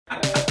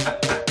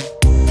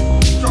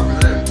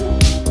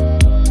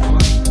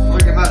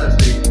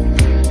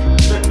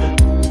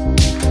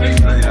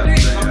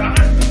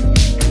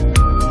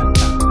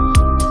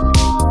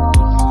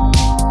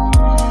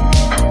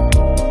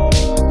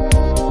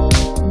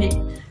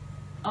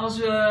Als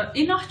we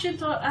 1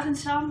 nachtje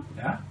ergens gaan,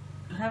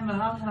 gaan we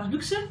naar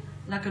luxe,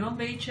 lekker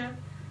ontbijtje,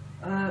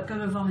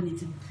 kunnen we van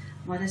genieten.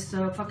 Maar is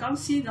het op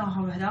vakantie, dan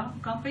gaan we graag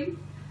op camping.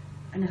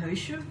 In een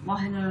huisje,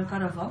 maar in een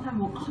caravan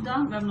hebben we ook nog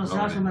gedaan. We hebben nog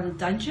zelfs met een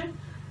tentje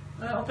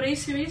op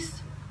reis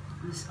geweest.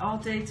 Dus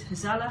altijd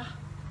gezellig.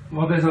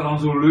 Wat is er dan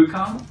zo leuk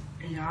aan?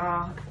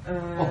 Ja,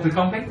 op de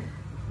camping?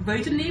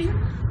 Buitenleven,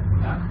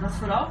 dat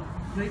vooral,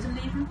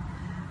 buitenleven.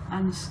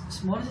 En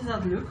 's morgens is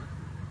dat leuk,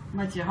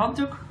 met je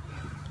handdoek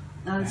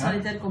naar het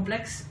sanitair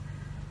complex.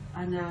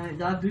 En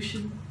daar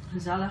douchen,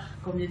 gezellig,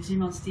 kom je eens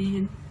iemand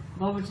tegen,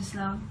 babbeltjes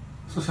slaan.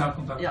 Sociaal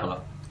contact. Ja, voilà.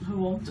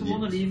 gewoon, het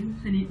gewone leven,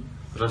 genieten.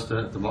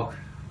 Rusten, te mak.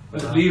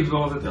 Het leven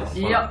zoals het is.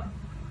 Ja.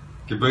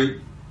 Gebui.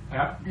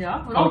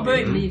 Ja, vooral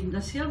buitenleven,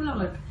 dat is heel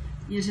belangrijk.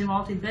 Hier zijn we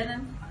altijd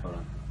binnen.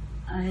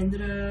 En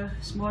hinderen,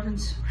 's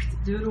morgens,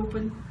 deur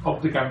open.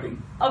 Op de camping.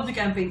 Op de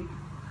camping.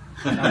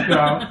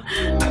 Dankjewel.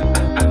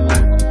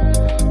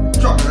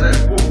 Tja,